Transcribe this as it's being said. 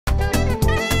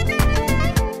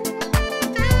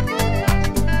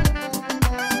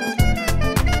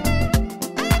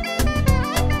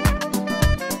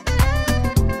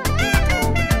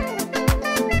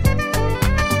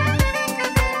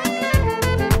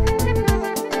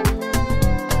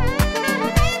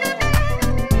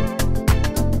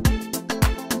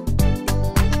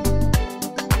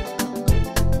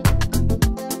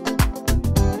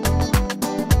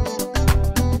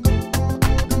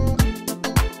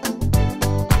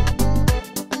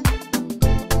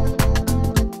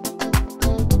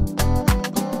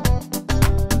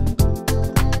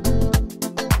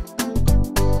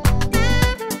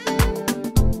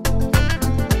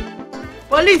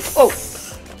Oh,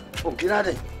 get out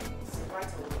of here. Right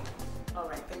away. All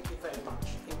right, thank you very much.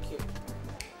 Thank you.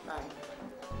 Bye.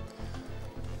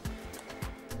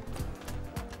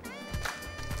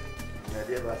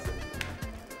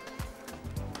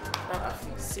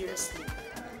 Seriously.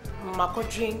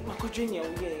 Makodrin,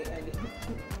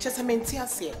 just a mentia.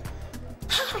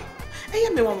 Hey,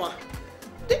 me, Mama.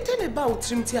 Tell me about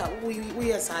Trimtia.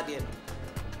 We are sad.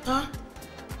 Huh?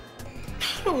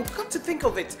 No, come to think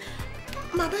of it.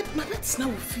 My bed's now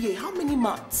fear. How many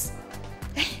months?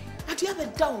 At the other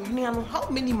down, how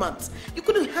many months? You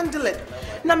couldn't handle it.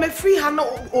 Now my free hand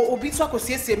or be so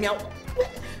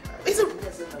it's a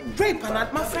rape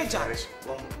and my friend judge.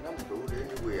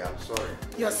 Anyway, I'm sorry.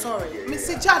 You're sorry.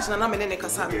 Mr. Judge, na I'm in a rape.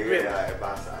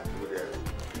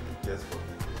 Just for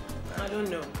I don't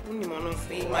know.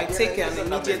 He might take an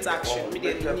immediate action.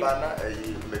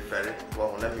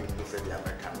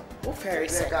 Oh, fair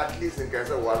is at least in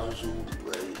case I was to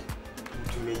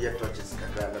me yet touches.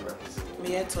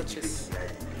 Me touches.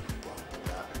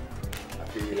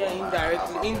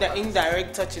 Yeah,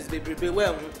 indirect touches, baby.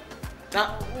 Well,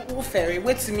 now, fairy,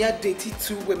 wait to me, I dated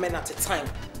 2 women at a time.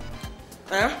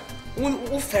 Huh?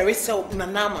 Who fairy sell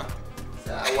Nanama?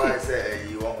 Why say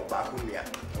you want back with me?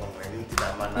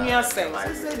 Yes, sir.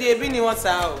 I said, they've been what's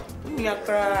out. I'm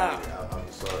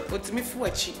sorry. But me for a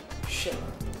cheap shit.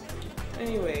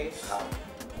 Anyway.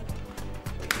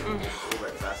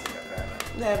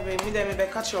 Me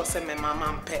catch yourself,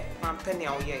 my pet. My penny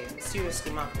out here.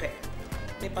 Seriously, my pet.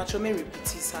 Me patch me repeat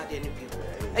sad any people.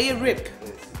 Are you rape?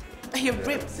 Are you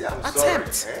rape?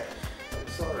 Attempt. I'm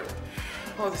sorry.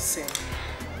 All the same.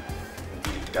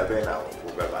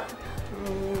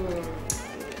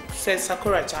 Says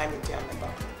Sakura chime with you.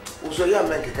 So you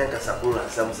make a Sakura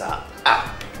some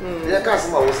the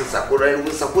customer was a Sakura and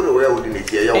was Sakura where would it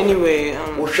here? Anyway,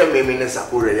 what shall me mean a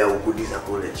Sakura who could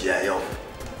disappoint a GIO?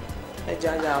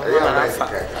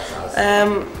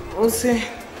 We'll see.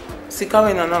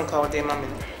 Sikawin and uncle, dear mammy.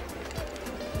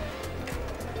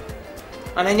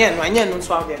 And again, I know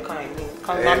so be kind.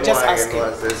 I'm just asking.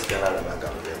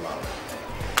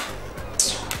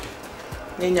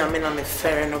 Nina, I'm a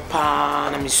fair no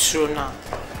pan, I'm sure now.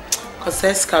 Because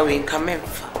that's going come in.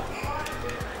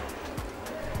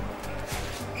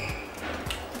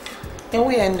 And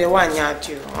we end the 1 yard,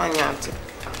 1 yard.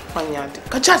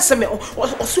 Can you say me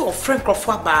also a friend of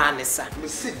Fabanessa?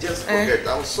 Just forget,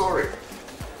 I'm sorry.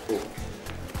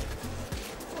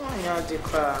 Oh, yeah,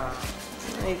 declare.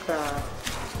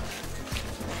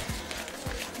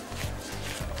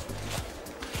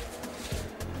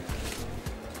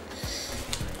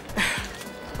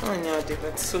 Oh, yeah,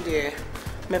 but so dear,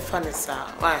 me funny, sir.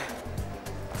 Why?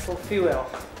 For fuel.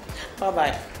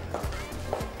 Bye.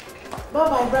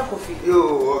 Bye, black coffee. You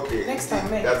okay? Next time,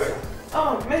 mate.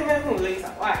 Oh, maybe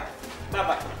later. Why?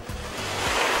 Bye.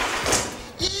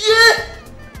 Yeah!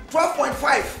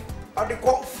 12.5. Are they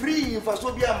called free for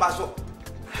Sobia Maso?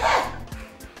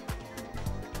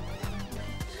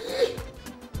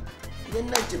 You're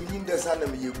not a mean the son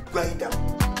of you, grind up.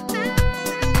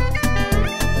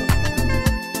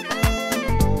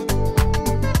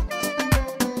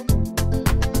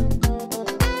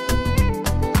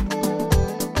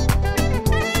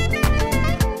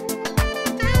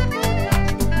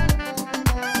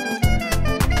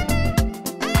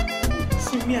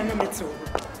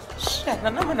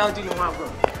 I'm not doing one.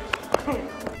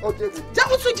 Oh, David. That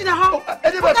was switching a how?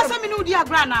 I know dear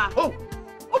grana. Oh,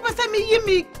 send me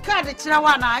Yimi card at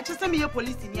Chirawana. I just send me a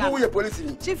police in here. Who are police?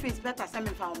 Chief Inspector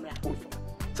Simon found me.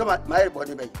 Some at my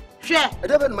body, baby. Share. I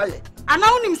don't mind. I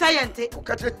know him scientist.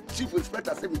 Catch a Chief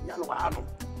Inspector Simon Yano.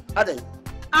 Are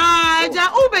Ah,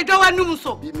 Ube Dowa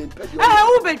Numso.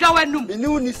 Ube Dowa Num. The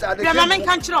new Nisa, the Yaman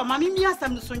country, Mammy,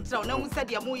 some Sunto, no one said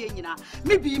Yamoyina.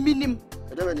 Maybe minim.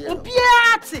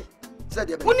 Piatti.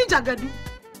 Uni jagadu.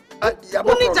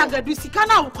 Uni jagadu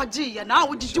sikana ukwaji ya na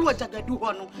ujijuwa jagadu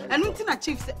hono. And untina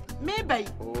chief say maybe.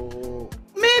 Oh.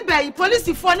 Maybe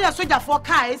police for ne soldier for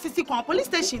car sisi kwa police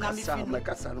station na me finu.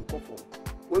 Makasa no kofo.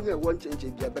 When we want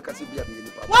change bia bekasi bia me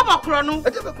nipa. Wabokro no.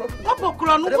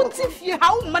 Wabokro no utifie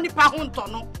ha wo mani pa ho nto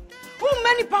no. Who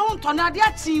many pound on a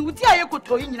diachi with your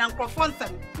equator in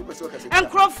Uncrophonsam? And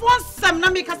Crophonsam,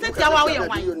 Namika said,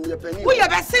 we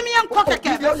have a semi-young pocket.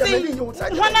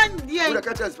 One year,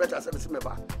 catch us better as a simmer.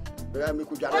 Johnny,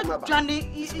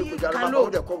 who got Jalaba?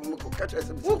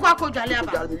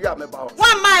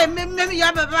 1 mile, maybe you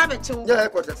have a rabbit too.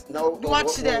 Now,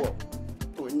 watch there.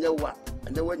 And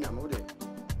the one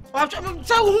you're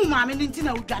so whom I'm in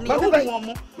Tina, Johnny, who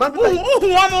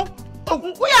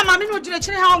we are mammy no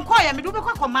direction how quiet me do a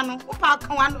command, Opa,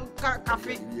 one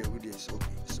cafe.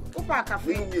 Opa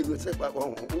cafe. You say,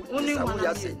 only one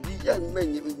I say, the young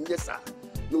men, yes, sir.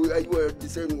 No, you were the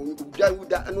same one who died with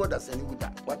that and what I said with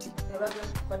that. What?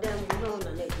 But then you know,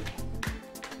 the lady.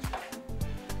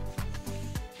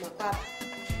 My papa.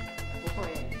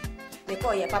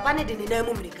 Because papa didn't name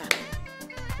America.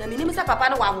 The minimum papa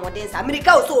no one more dance.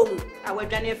 America also. I will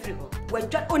join every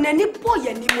when on any boy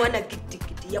and you want to get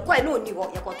you quite know you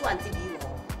got to anti.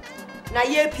 Now,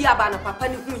 ye Pia Bana papa,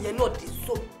 who you know this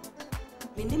so.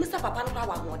 Minimum papa no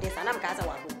one more dance, and I'm Gaza.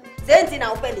 Sent in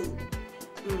our penny.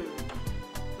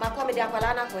 My comedy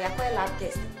Apalana for your lab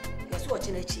test. Yes,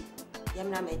 watching a cheap.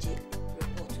 Yamna magic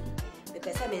report. The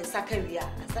person in Sakaria,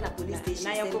 and Sana police station.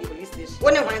 I go police station.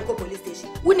 One in one police station.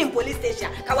 Winning police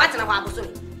station. Kawatana Wabusuni.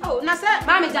 Oh, Nasa,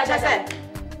 Mammy Jaja said.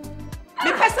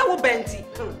 The person will benti.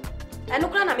 And no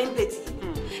crana mean petty.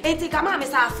 And take a mamma,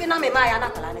 Miss Fina, my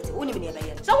Anapalana, only near by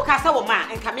it. So Casawama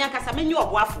and Camia Casamino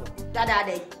of Waffle. Dada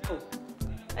day.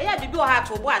 I had to do her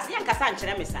to was young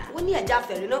Cassancha, Miss. When you are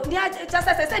Jaffer, you know, just as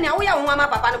I said, we are Mamma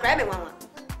Papa, no Mamma.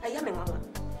 I am a mamma.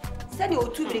 Send you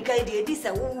to the idea, this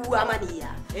a woman.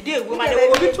 A dear woman,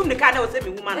 will be to the kind of semi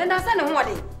woman. And I send a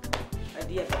morning. I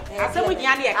said, with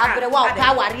Yanni, after a while,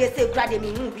 power, yes, say, grabbing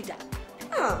me, movie that.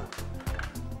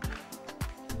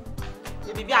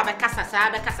 You be a Casa,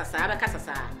 and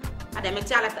the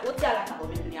metallic, what tell us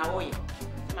in your way.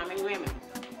 Mammy women.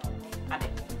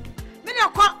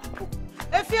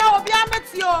 If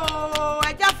you are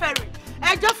a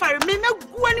Jaffery, me no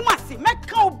any mercy, make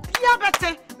cow be a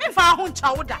better, me for a home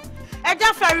chowder. A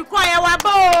Jaffery choir, a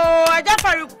bow, a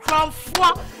Jaffery crown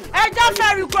for, a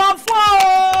Jaffery crown for,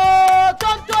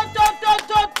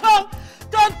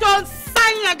 don't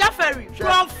sign a Jaffery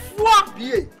crown for.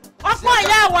 Be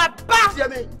what back,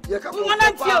 you come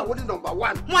on, number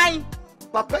one. Why,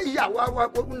 Papa,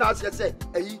 what now say,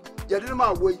 you didn't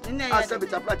my way. I said,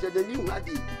 it's a platter, the new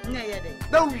lady.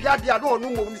 No, we had the other no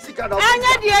one sick out of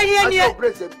the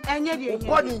present. And yet,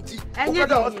 one in tea, and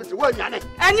yet,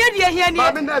 and yet,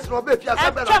 Mammy National Baby, a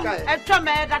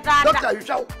doctor, you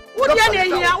shall. What do you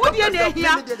hear? What do you hear?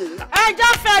 I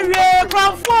just very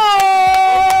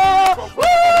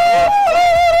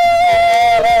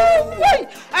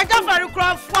I just very whoa,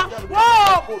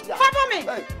 follow me.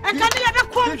 And can you ever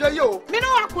call you? Me no,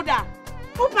 I could have.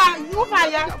 Who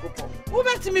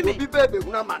bet to me, baby,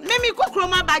 woman? Mimi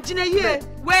Cokroma Bagina here.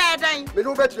 Where are they? Me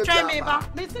no bet to try me,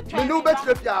 me no bet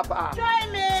to try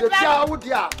me. Say, would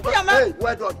ya? Hey,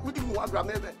 where do you want to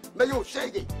may you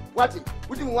shake it? What?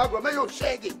 Would you want to may you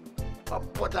shake it?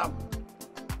 What up?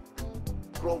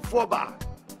 From Foba.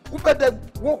 Who bet them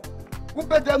walk? Who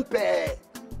bet them pay?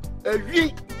 A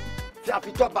week.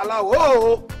 Chapito Balao.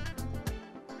 Oh,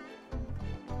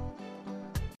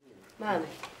 man.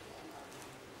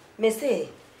 Me say,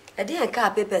 I didn't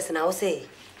car papers and I will say,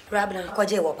 Rabban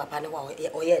Koje or Papa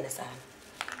or Yen, sir.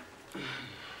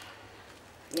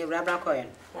 You Rabban Coin.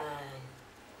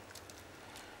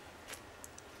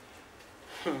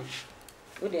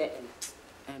 Good,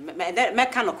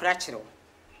 Mecano Cratchero.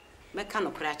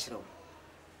 Mecano Cratchero.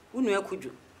 Who knew could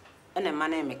you? And a man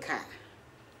named car.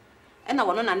 And I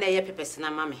want to know papers and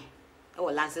a mammy.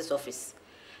 Our Lance's office.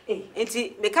 Ain't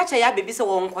he? Me catch a baby so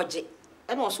won't coje.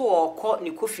 And also caught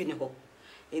new coffee in ho.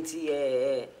 Ain't he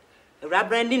a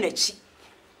rabrand in a cheek?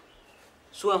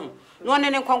 So, no one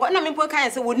in Congo, and I mean, what kind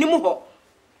of say, would Nimo?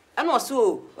 And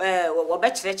also, what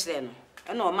batch then?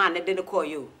 And no man that didn't call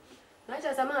you. Not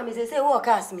as a mammy say, walk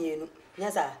ask me,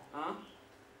 yes, sir.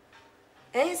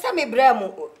 And some me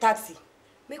bramo taxi.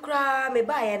 Me cry, me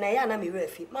buy, and I am me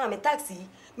refi. Mammy taxi,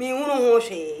 me uno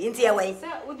she, into your way.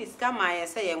 Would this come my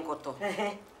say and cotto?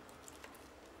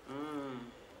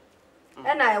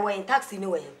 And I went taxi no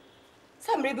way.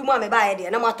 Some baby mamma buy it,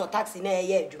 and I'm out of taxi near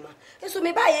ye, Juma. And so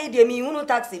me buy a dear me, uno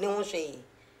taxi no she.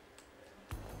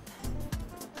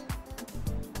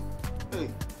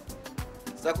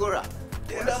 Sakura,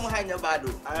 they don't hang your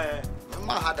badu.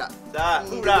 Mahada, that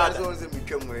Brazos and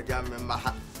become with Jam and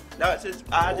Maha. That's it.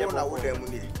 I don't know what them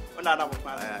need. None of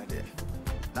my idea.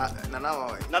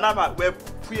 Nana, we're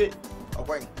free of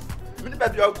wine.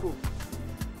 Minute your cool.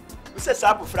 We said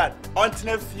Sapo Frat, on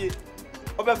Tenefie,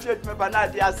 overfilled my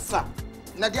banana, son.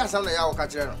 Nadia, son, our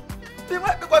catcher.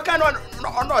 What kind of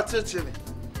not teaching me?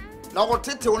 Now, what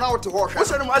it will now to wash.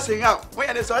 What's the washing out?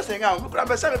 When it's washing out, grab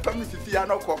a 7 permits if you are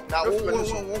not cocked. Now, we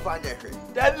won't find it.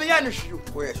 That's the issue.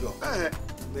 Where's your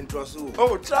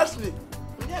oh, trust me.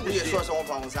 Yes, someone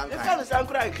found some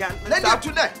cry. Can't let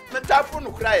you today. Let that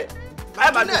phone cry.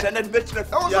 My man is an adventure.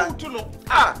 I want to know.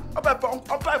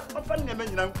 About finding a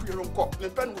man and pure cock. The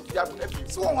pen with the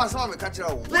so one was on the catcher.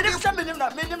 Let him come in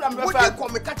and what you call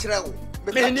me catcher.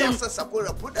 Many names are supposed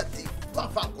to put that thing.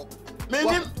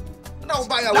 Many now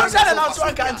buy a Now say na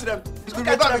so kan trem. You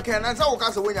never can answer o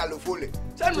ka say when you low foley.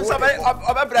 Say no say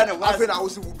obebra ne I na wo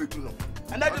si wo betu no.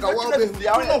 And that is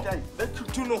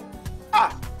betu no.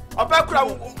 Ah, obekura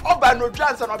oba no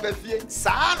dance na obefie.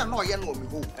 Saa na no ye na o mi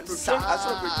ho. Saa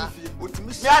aso betu fie.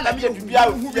 Otimi Me na me dubia o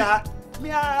fie ha. Me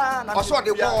na also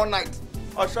dey go all night.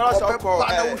 Osoro so ko all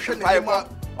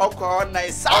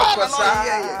night. Saa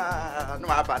na no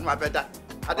ma beda.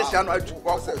 Adesha no atu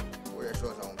ko ko. We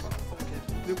sure say on pa.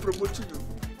 Me promote you.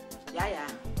 Yeah.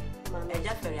 Mama,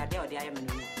 eja fere ade ode aye me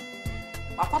no.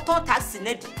 Wakoto taxi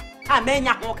na di. A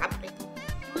menya ho kape.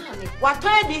 Mami,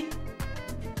 waton di.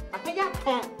 Apeja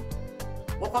ton.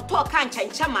 Wakoto ka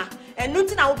nchancema. Enu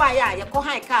nti na wo ba ya ye ko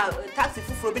han ka taxi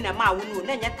fufuro bi na ma wo nu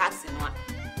na nya taxi no a.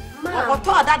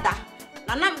 Wakoto dada.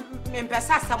 Na me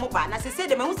mpesa asamo ba na sese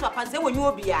de me hu papa se wonyu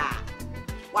obi a.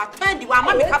 Waton di wa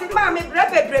ma me kape. Mami,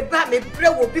 brebebre ba me bre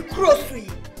wo bi cross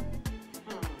yi.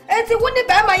 Enti woni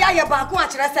be ma ya ye ba ko a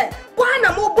kire se. Bo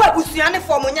na mo bo abusuane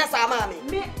fo mo nya sa mami.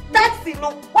 Taxi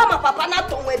no, wa ma papa na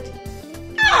ton wadi.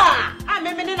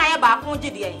 Me na ya ba ko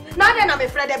gide yen. Na de na me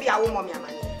frede bia wo mo me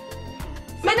amani.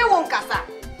 Me ne won kasa.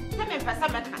 Se me pesa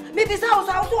meka. Me bisa wo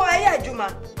so aye adwuma.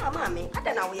 Mami,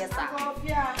 ade na wo ye sa.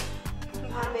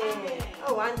 Mami,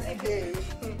 oh auntie be.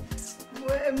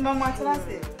 Mama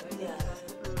trase.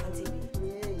 Auntie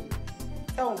be.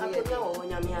 Oh, Akonya wo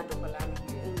nya me adokola.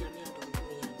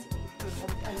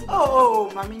 Oh,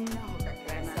 mami na ho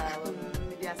kakra na.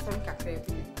 Me dia sem kakra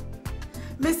bi.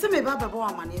 Me se me baba bo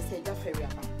amane se eja feri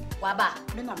aba. Waba,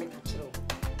 Me na me ka kire o.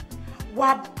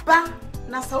 Waba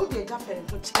na Saudi eja feri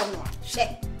ho kire no a.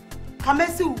 she.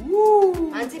 Kamesi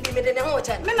woo. Auntie be me de ne ho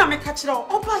che. Me na me ka kire o.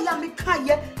 Oba ya me ka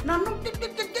ye na no de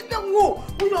wo.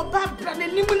 Wo yo ba bra na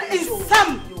nimu na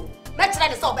ensam. Me kire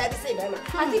de so ba bi say be ma.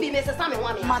 Auntie be me se sa me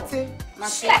ho me. Mate.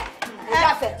 She.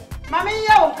 Eja fe. Mami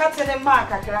ya o ka tere ma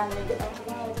kakra ni.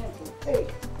 Hey.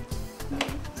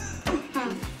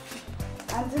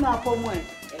 Antina for mo e.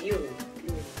 Eyo.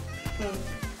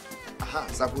 Aha,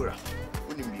 Sabura.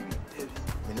 Uni bibi.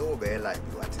 Me no be like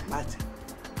you what. Mate.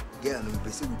 Girl no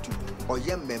be say we do.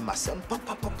 Oye me masem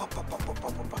papa.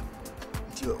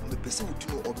 Nti me be say we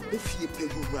do o be fie pe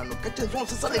hu no. Ka che so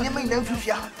so na nyama ina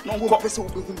mfifia. No go be say we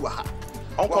be hu wa ha.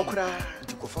 Onko kra.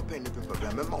 Nti ko fa pe ni pe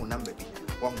bra me ma wo number bi.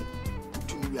 Wa hu.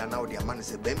 We are now the man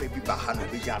say be maybe ba ha no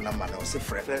be jana man o se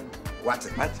friend what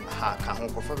ha ka ho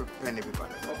ko fa penny be ba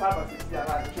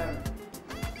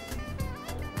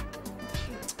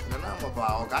no na mo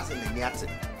ba o ga se ni ate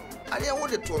ale wo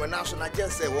de to me na so na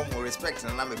just say wo mo respect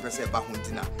na me pese ba ho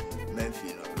ntina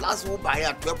menfi no last wo buy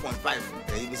at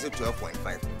 12.5 you say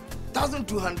 12.5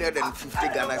 1250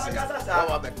 Ghana cedis how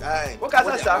about that What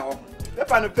ka sa be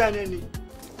pa no pen ni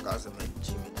ka se me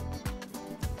jimi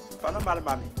pa no mal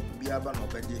mami biaba no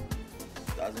bedi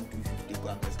 1250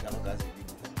 kwa pesa no gazi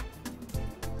bibu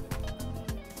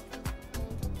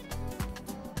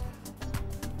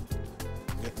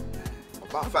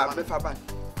fa me fa ba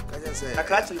kaje say na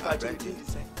kra fa change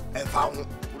e fa ho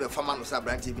wo fama no sa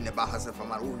branch bi ne ba ha se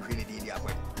fama wo hwe ne di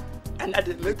akwa and I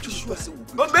did make sure say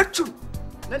wo make sure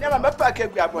na dem ma pa ka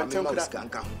gua bonten kra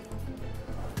kanka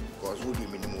cause wo di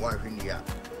minimum wa hwe ne ya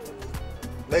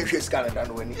na hwe scanner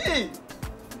no wani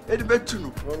Edi metu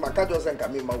no. Maka just en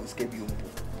kame ma uske bi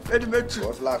umpo. Edi metu.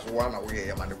 Was last one away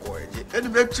ya man ko eje. Edi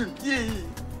metu. Yi.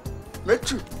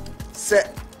 Metu. Se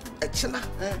e china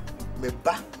me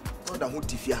ba no da ho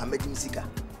tifia ha magim sika.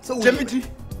 So wo Jemidi.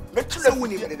 Metu so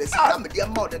woni me de sika me de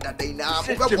ma o de dada na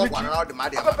ko be kwa na o de ma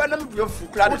de. Papa na me bu fu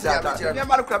kra de sa. Ne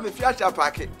ma kra me fi acha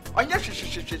paake. Onye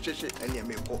hwehwehwehwehwe. Ene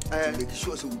me ko. Make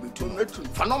sure so we be too. Metu.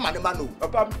 Fa no ma de ma no.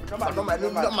 Papa no ma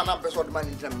na person de ma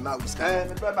ni tram ma uska.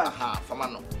 Me ba Aha, fa ma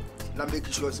no. Na make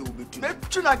sure so we be too.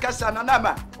 Metu na kasa na na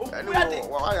ma. Ene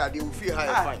wo wa ya de we feel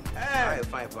high fine. High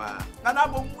fine pa. Na na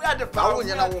mo mu ya de pa. Ba wo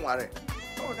nya na wo ware.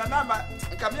 Na na ma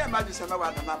nka me ma de se ma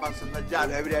wa na ma so na ja.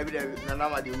 Every na na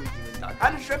ma de we ji.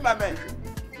 Ani hwe ma me.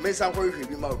 Me san ko hwe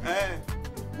bi ma obi.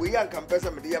 We yan kan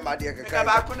pesa me de ya ma de ka Ka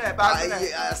ba ku na ba ku na.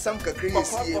 Ai sam ka kri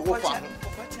yesi wo fa.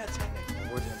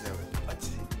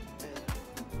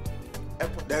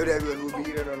 David will be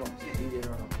here no.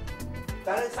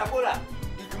 Tare Sabura,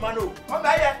 Idumano. O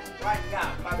ba ye. Wa nya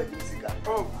ma ba disika.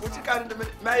 Oh, utika ndi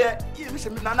me ye. Yi mi se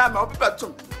na na ma obi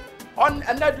batum. On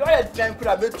and na do ye dan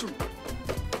kura betum.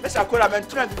 Me sakura me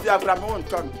ntuna bi akura me won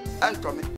ton. Antomi.